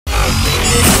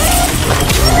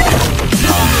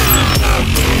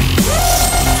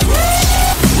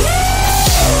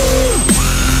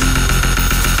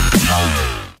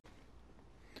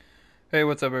Hey,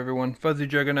 what's up everyone? Fuzzy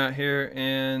Juggernaut here,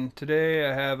 and today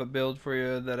I have a build for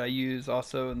you that I use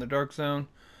also in the Dark Zone.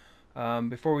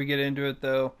 Before we get into it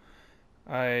though,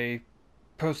 I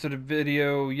posted a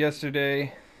video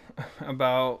yesterday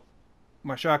about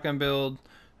my shotgun build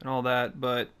and all that,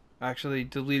 but I actually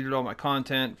deleted all my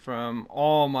content from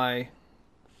all my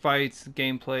fights,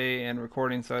 gameplay, and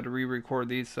recording, so I had to re-record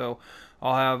these. So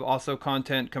I'll have also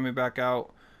content coming back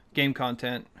out, game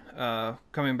content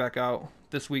coming back out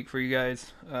this week for you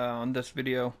guys on this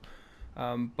video.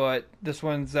 But this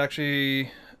one's actually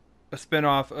a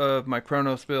spin-off of my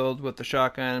Chronos build with the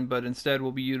shotgun, but instead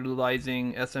we'll be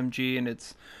utilizing SMG, and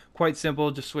it's quite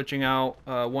simple, just switching out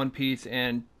one piece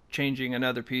and changing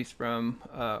another piece from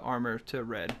armor to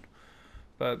red.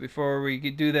 But before we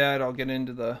do that, I'll get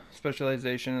into the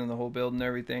specialization and the whole build and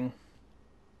everything.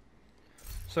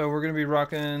 So we're going to be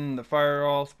rocking the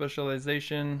Fireall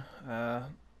specialization.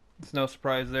 It's no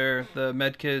surprise there. The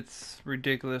medkit's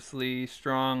ridiculously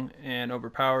strong and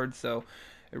overpowered, so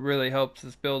it really helps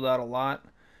us build out a lot.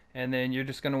 And then you're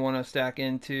just going to want to stack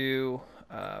into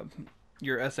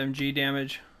your SMG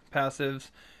damage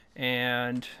passives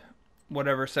and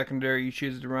whatever secondary you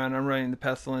choose to run. I'm running the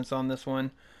Pestilence on this one,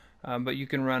 but you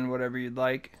can run whatever you'd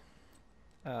like.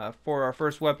 For our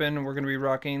first weapon, we're going to be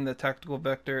rocking the Tactical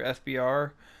Vector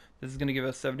SBR. This is going to give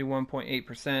us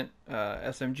 71.8%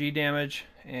 SMG damage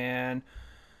and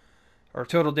or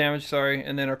total damage, sorry.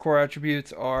 And then our core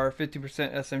attributes are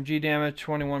 50% SMG damage,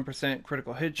 21%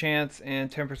 critical hit chance,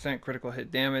 and 10% critical hit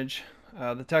damage.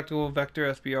 The Tactical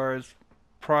Vector SBR is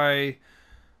probably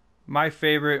my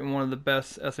favorite and one of the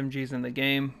best SMGs in the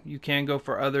game. You can go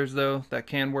for others though that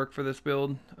can work for this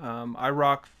build. I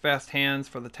rock fast hands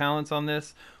for the talents on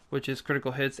this, which is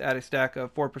critical hits at a stack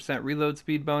of 4% reload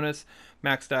speed bonus.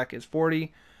 Max stack is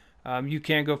 40. You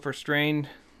can go for strained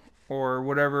or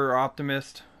whatever, or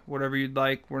optimist, whatever you'd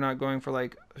like. We're not going for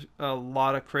like a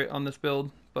lot of crit on this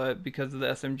build, but because of the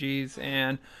SMGs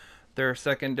and their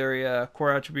secondary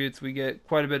core attributes, we get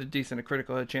quite a bit of decent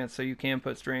critical hit chance, so you can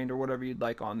put strained or whatever you'd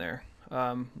like on there,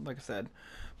 like I said.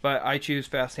 But I choose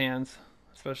fast hands,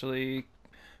 especially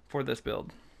for this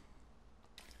build.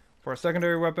 For a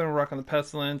secondary weapon, we're rocking the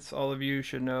Pestilence. All of you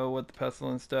should know what the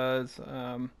Pestilence does.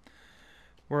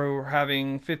 We're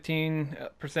having 15%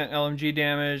 LMG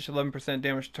damage, 11%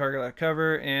 damage to target at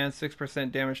cover, and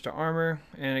 6% damage to armor.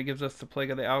 And it gives us the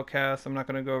Plague of the Outcast. I'm not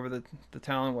going to go over the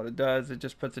talent, what it does. It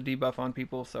just puts a debuff on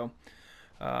people, so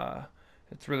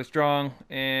it's really strong,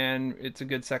 and it's a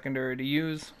good secondary to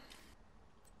use.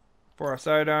 For our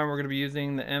sidearm, we're going to be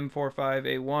using the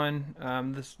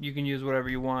M45A1. This you can use whatever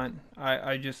you want.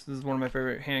 This is one of my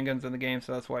favorite handguns in the game,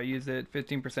 so that's why I use it.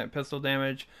 15% pistol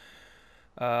damage.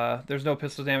 There's no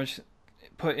pistol damage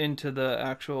put into the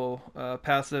actual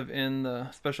passive in the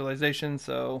specialization,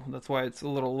 so that's why it's a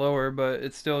little lower, but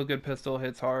it's still a good pistol,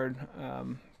 hits hard.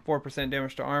 4%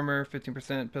 damage to armor,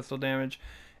 15% pistol damage,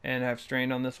 and I have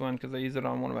strain on this one because I use it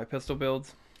on one of my pistol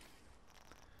builds.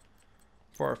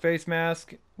 For our face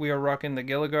mask, we are rocking the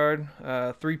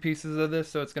Gilligard. 3 pieces of this,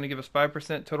 so it's going to give us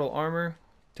 5% total armor,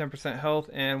 10% health,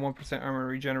 and 1% armor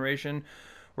regeneration.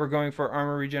 We're going for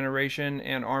armor regeneration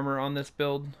and armor on this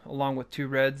build, along with 2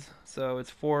 reds. So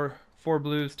it's four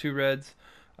blues, 2 reds,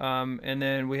 and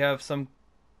then we have some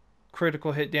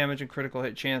critical hit damage and critical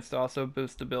hit chance to also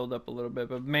boost the build up a little bit.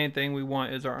 But the main thing we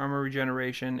want is our armor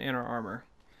regeneration and our armor.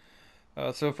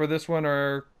 So for this one,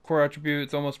 our core attribute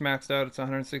is almost maxed out. It's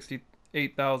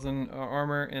 168,000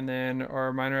 armor, and then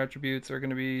our minor attributes are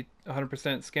going to be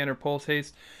 100% scanner pulse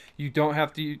haste. You don't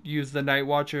have to use the Night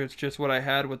Watcher. It's just what I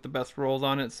had with the best rolls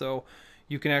on it, so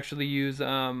you can actually use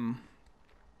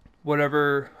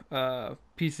whatever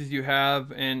pieces you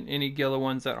have and any Gila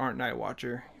ones that aren't Night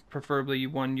Watcher. Preferably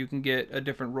one you can get a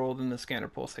different roll than the scanner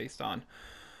pulse haste on.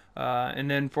 And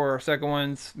then for our second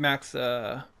one's max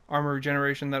armor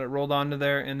regeneration that it rolled onto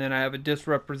there, and then I have a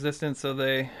disrupt resistance, so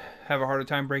they have a harder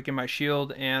time breaking my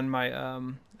shield and my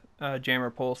jammer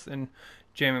pulse and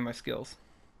jamming my skills.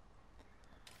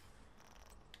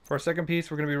 For our second piece,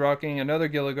 we're going to be rocking another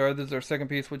Gilligard. This is our second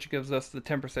piece, which gives us the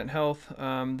 10% health.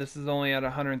 This is only at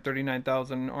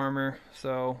 139,000 armor,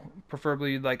 so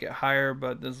preferably you'd like it higher,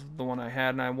 but this is the one I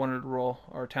had, and I wanted to roll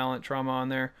our talent trauma on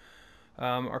there.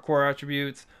 Our core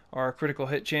attributes are critical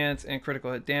hit chance and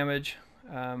critical hit damage.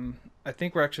 I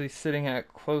think we're actually sitting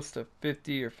at close to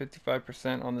 50 or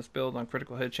 55% on this build on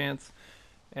critical hit chance,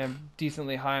 and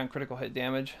decently high on critical hit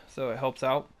damage, so it helps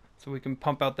out. So we can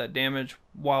pump out that damage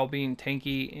while being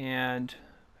tanky and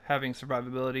having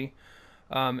survivability.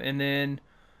 And then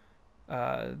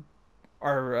our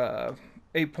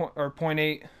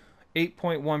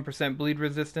 8.1% bleed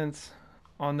resistance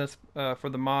on this for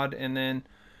the mod, and then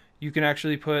You can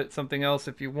actually put something else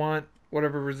if you want,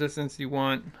 whatever resistance you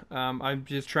want. I'm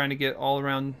just trying to get all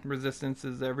around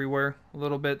resistances everywhere a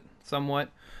little bit, somewhat.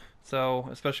 So,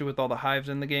 especially with all the hives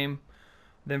in the game.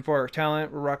 Then for our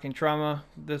talent, we're rocking Trauma.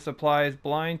 This applies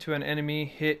blind to an enemy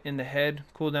hit in the head.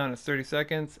 Cooldown is 30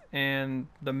 seconds. And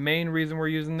the main reason we're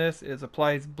using this is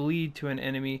applies bleed to an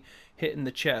enemy hit in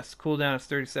the chest. Cooldown is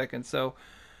 30 seconds. So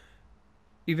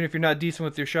even if you're not decent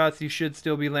with your shots, you should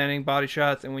still be landing body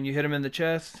shots. And when you hit them in the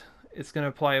chest, it's going to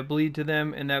apply a bleed to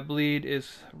them. And that bleed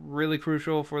is really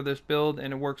crucial for this build.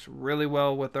 And it works really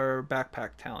well with our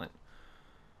backpack talent.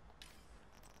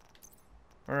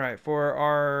 Alright, for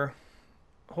our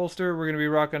holster, we're going to be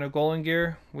rocking a Golden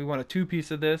Gear. We want a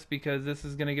 2-piece of this because this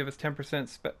is going to give us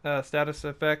 10% status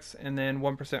effects and then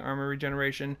 1% armor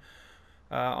regeneration.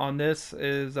 On this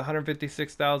is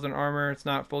 156,000 armor. It's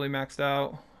not fully maxed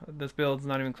out. This build's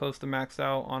not even close to maxed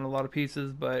out on a lot of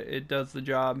pieces, but it does the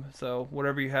job. So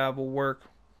whatever you have will work.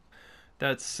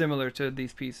 That's similar to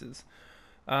these pieces.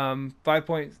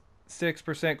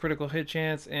 5.6% critical hit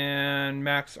chance and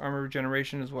max armor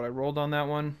regeneration is what I rolled on that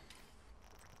one.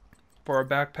 For our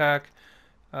backpack,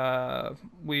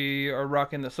 we are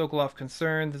rocking the Sokolov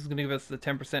Concern. This is going to give us the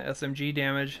 10% SMG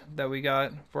damage that we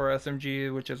got for our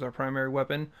SMG, which is our primary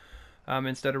weapon.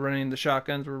 Instead of running the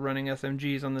shotguns, we're running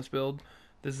SMGs on this build.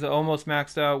 This is almost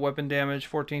maxed out weapon damage,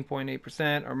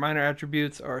 14.8%. Our minor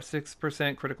attributes are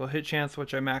 6% critical hit chance,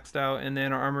 which I maxed out. And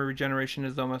then our armor regeneration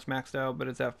is almost maxed out, but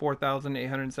it's at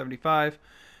 4,875.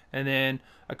 And then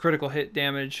a critical hit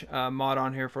damage mod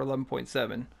on here for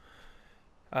 11.7.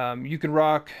 You can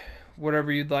rock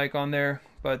whatever you'd like on there,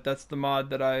 but that's the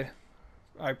mod that I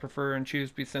prefer and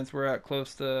choose since we're at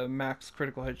close to max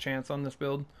critical hit chance on this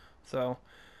build. So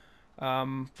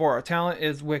for our talent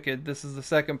is Wicked. This is the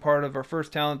second part of our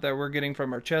first talent that we're getting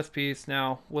from our chest piece.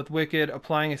 Now with Wicked,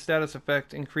 applying a status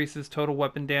effect increases total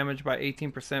weapon damage by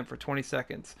 18% for 20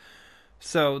 seconds.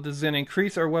 So this is going to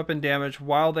increase our weapon damage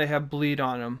while they have bleed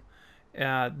on them.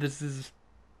 This is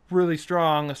really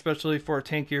strong, especially for a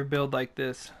tankier build like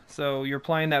this. So you're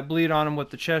applying that bleed on them with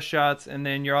the chest shots, and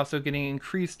then you're also getting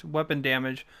increased weapon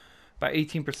damage by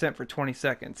 18% for 20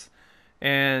 seconds.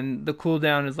 And the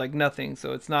cooldown is like nothing,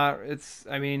 so it's not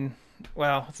nothing.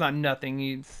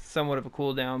 It's somewhat of a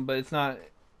cooldown, but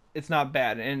it's not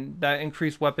bad. And that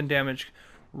increased weapon damage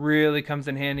really comes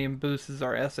in handy and boosts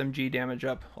our SMG damage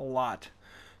up a lot.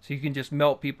 So you can just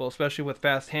melt people, especially with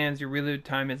fast hands. Your reload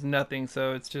time is nothing,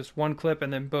 so it's just one clip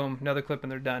and then boom, another clip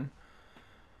and they're done.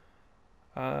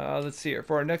 Let's see here.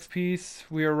 For our next piece,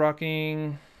 we are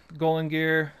rocking Golden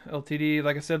Gear LTD.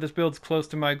 Like I said, this build's close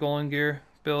to my Golden Gear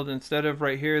build. Instead of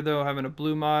right here, though, having a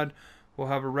blue mod, we'll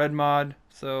have a red mod.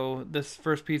 So this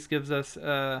first piece gives us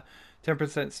 10%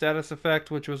 status effect,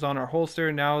 which was on our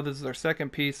holster. Now this is our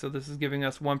second piece, so this is giving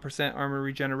us 1% armor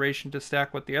regeneration to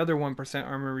stack with the other 1%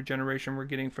 armor regeneration we're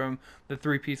getting from the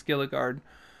 3-piece Gilligard.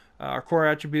 Our core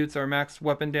attributes, our max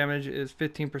weapon damage is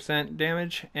 15%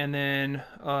 damage, and then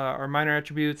our minor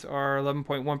attributes are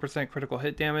 11.1% critical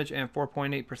hit damage and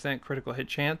 4.8% critical hit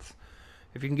chance.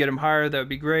 If you can get them higher, that would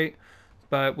be great,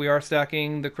 but we are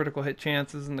stacking the critical hit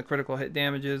chances and the critical hit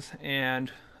damages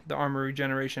and the armor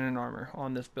regeneration and armor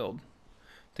on this build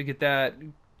to get that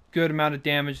good amount of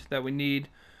damage that we need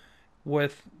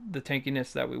with the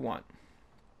tankiness that we want.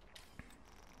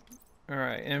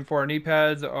 Alright, and for our knee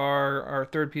pads are our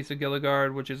third piece of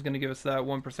Gilligard, which is going to give us that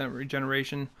 1%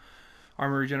 regeneration,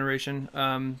 armor regeneration.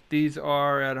 These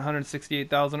are at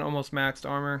 168,000, almost maxed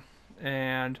armor,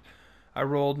 and I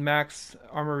rolled max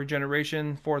armor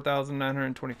regeneration,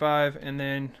 4,925, and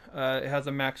then it has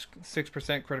a max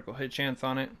 6% critical hit chance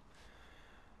on it.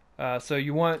 So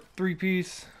you want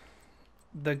 3-piece,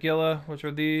 the Gilla, which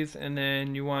are these, and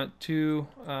then you want 2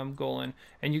 Golan.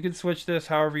 And you can switch this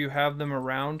however you have them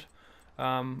around.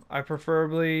 I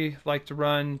preferably like to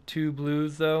run 2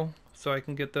 blues though, so I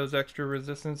can get those extra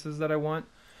resistances that I want.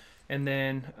 And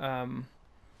then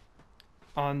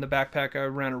on the backpack I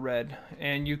ran a red.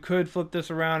 And you could flip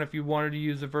this around if you wanted to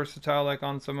use a versatile like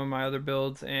on some of my other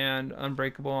builds, and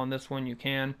unbreakable on this one you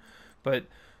can. But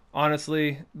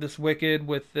honestly, this Wicked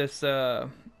with this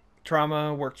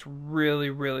Trauma works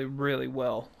really, really, really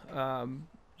well.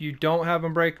 You don't have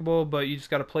unbreakable, but you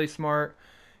just got to play smart.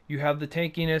 You have the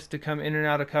tankiness to come in and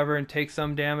out of cover and take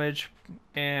some damage,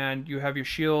 and you have your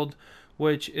shield,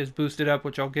 which is boosted up,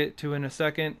 which I'll get to in a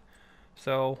second.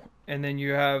 So, and then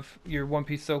you have your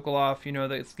 1-piece Sokolov, you know,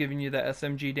 that's giving you the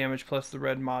SMG damage plus the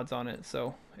red mods on it.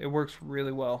 So it works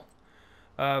really well.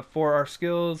 For our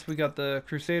skills, we got the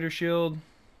Crusader shield.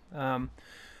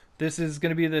 This is going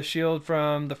to be the shield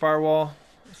from the firewall.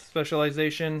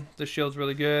 specialization, the shield's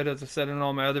really good. As I said in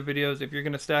all my other videos, if you're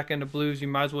going to stack into blues, you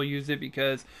might as well use it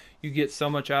because you get so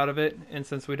much out of it. And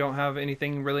since we don't have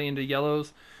anything really into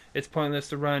yellows, it's pointless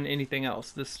to run anything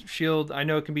else. This shield, I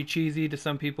know it can be cheesy to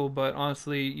some people, but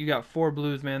honestly, you got 4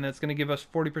 blues, man. That's going to give us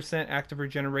 40% active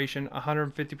regeneration,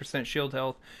 150% shield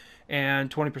health, and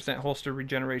 20% holster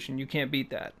regeneration. You can't beat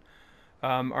that.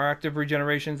 Our active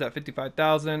regeneration is at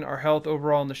 55,000. Our health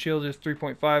overall in the shield is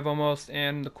 3.5 almost,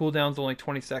 and the cooldown's only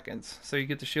 20 seconds. So you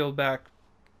get the shield back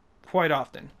quite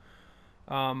often.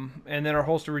 And then our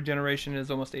holster regeneration is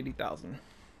almost 80,000.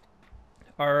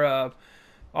 Our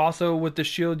also with the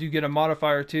shield you get a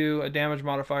modifier too, a damage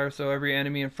modifier. So every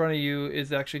enemy in front of you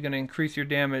is actually going to increase your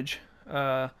damage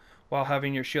while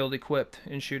having your shield equipped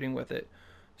and shooting with it.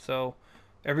 So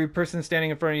every person standing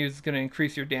in front of you is going to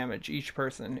increase your damage, each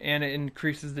person, and it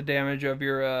increases the damage of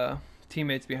your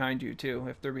teammates behind you too,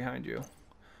 if they're behind you.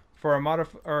 For our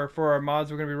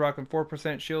mods, we're going to be rocking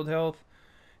 4% shield health,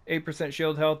 8%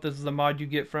 shield health. This is a mod you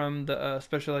get from the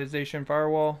specialization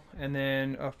firewall, and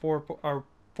then a 4.1%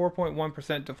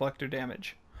 deflector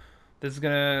damage. This is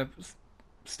going to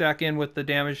stack in with the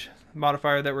damage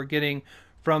modifier that we're getting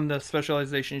from the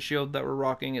specialization shield that we're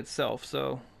rocking itself.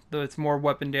 So it's more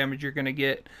weapon damage you're going to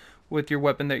get with your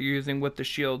weapon that you're using with the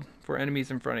shield for enemies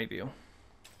in front of you.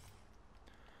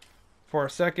 For our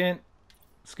second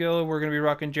skill, we're going to be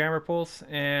rocking Jammer Pulse,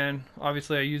 and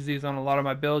obviously I use these on a lot of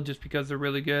my builds just because they're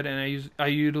really good, and I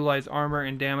utilize armor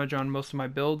and damage on most of my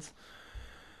builds.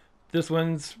 This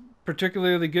one's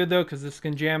particularly good though because this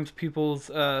can jam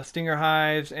people's stinger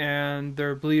hives and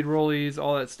their bleed rollies,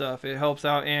 all that stuff. It helps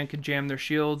out and can jam their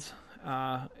shields.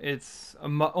 It's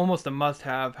almost a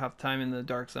must-have half the time in the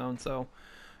dark zone. So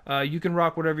you can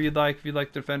rock whatever you'd like. If you'd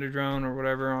like Defender Drone or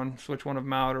whatever, on switch one of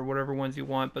them out or whatever ones you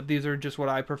want. But these are just what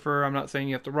I prefer. I'm not saying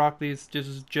you have to rock these. This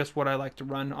is just what I like to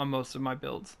run on most of my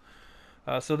builds.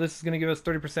 So this is going to give us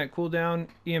 30% cooldown.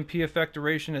 EMP effect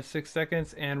duration is 6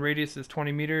 seconds and radius is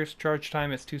 20 meters. Charge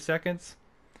time is 2 seconds.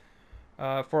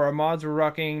 For our mods, we're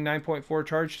rocking 9.4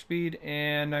 charge speed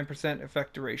and 9%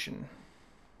 effect duration.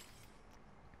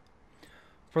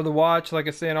 For the watch, like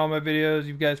I say in all my videos,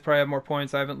 you guys probably have more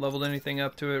points. I haven't leveled anything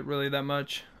up to it really that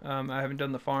much. I haven't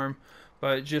done the farm.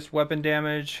 But just weapon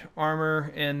damage,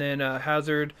 armor, and then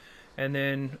hazard, and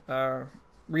then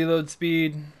reload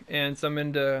speed, and some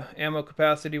into ammo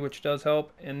capacity, which does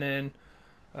help. And then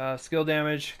skill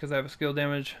damage, because I have a skill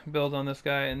damage build on this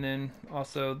guy. And then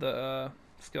also the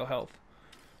skill health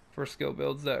for skill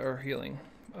builds that are healing.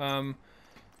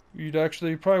 You'd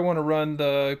actually probably want to run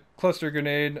the cluster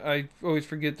grenade. I always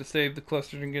forget to save the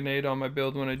cluster grenade on my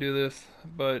build when I do this,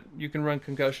 but you can run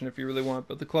concussion if you really want,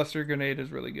 but the cluster grenade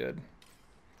is really good.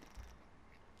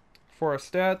 For our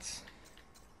stats,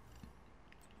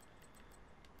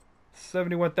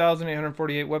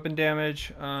 71,848 weapon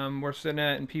damage. We're sitting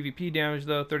at in PvP damage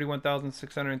though,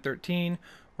 31,613.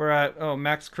 We're at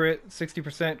max crit,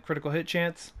 60% critical hit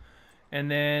chance, and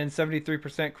then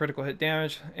 73% critical hit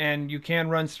damage. And you can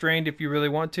run strained if you really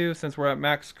want to. Since we're at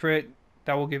max crit,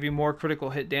 that will give you more critical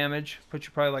hit damage. Put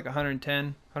you probably like 110,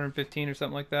 115 or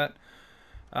something like that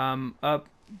up.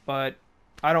 But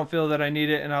I don't feel that I need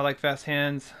it, and I like fast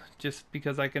hands just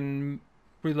because I can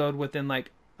reload within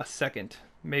like a second,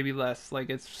 maybe less. Like,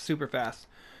 it's super fast.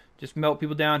 Just melt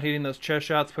people down, hitting those chest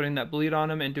shots, putting that bleed on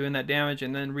them and doing that damage,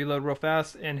 and then reload real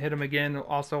fast and hit them again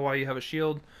also while you have a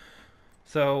shield.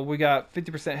 So we got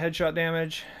 50% headshot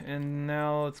damage, and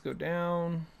now let's go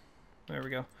down. There we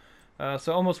go.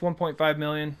 So almost 1.5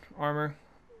 million armor.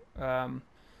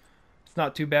 It's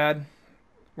not too bad.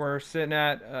 We're sitting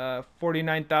at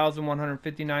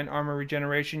 49,159 armor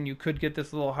regeneration. You could get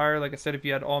this a little higher. Like I said, if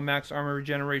you had all max armor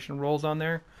regeneration rolls on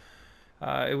there,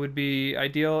 it would be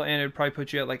ideal, and it would probably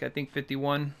put you at like I think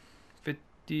 51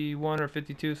 or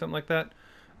 52, something like that.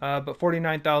 But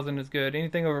 49,000 is good.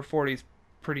 Anything over 40 is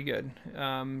pretty good.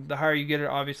 The higher you get it,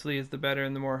 obviously, is the better,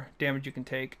 and the more damage you can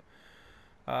take.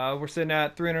 We're sitting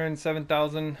at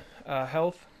 307,000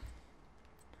 health.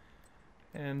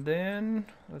 And then,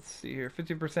 let's see here,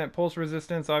 50% pulse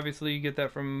resistance. Obviously, you get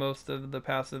that from most of the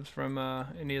passives from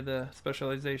any of the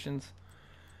specializations.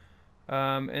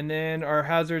 And then our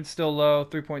hazard's still low,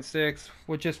 3.6,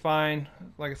 which is fine.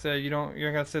 Like I said, you're not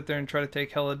gonna sit there and try to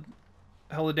take hella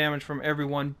damage from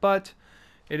everyone, but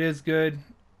it is good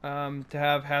to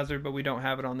have hazard, but we don't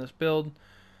have it on this build.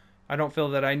 I don't feel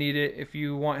that I need it. If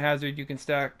you want hazard, you can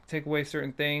take away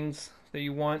certain things that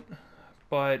you want,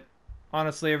 but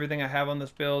honestly, everything I have on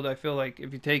this build, I feel like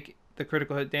if you take the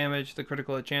critical hit damage, the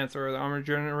critical hit chance, or the armor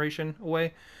generation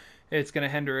away, it's going to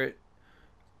hinder it.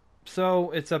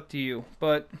 So it's up to you.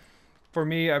 But for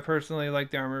me, I personally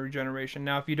like the armor regeneration.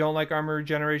 Now, if you don't like armor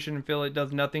regeneration and feel it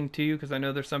does nothing to you, because I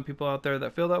know there's some people out there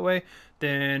that feel that way,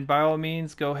 then by all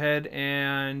means, go ahead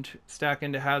and stack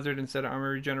into hazard instead of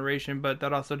armor regeneration. But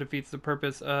that also defeats the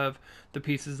purpose of the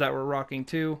pieces that we're rocking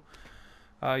too.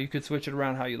 You could switch it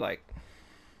around how you like.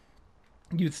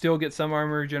 You'd still get some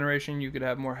armor regeneration. You could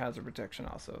have more hazard protection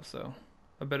also. So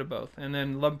a bit of both. And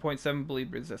then 11.7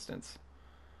 bleed resistance.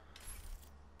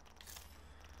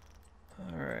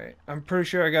 Alright, I'm pretty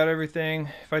sure I got everything.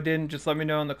 If I didn't, just let me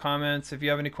know in the comments. If you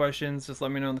have any questions, just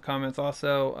let me know in the comments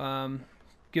also.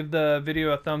 Give the video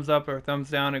a thumbs up or a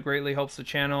thumbs down. It greatly helps the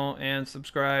channel, and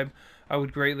subscribe. I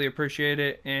would greatly appreciate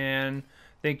it. And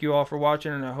thank you all for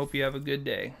watching, and I hope you have a good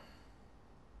day.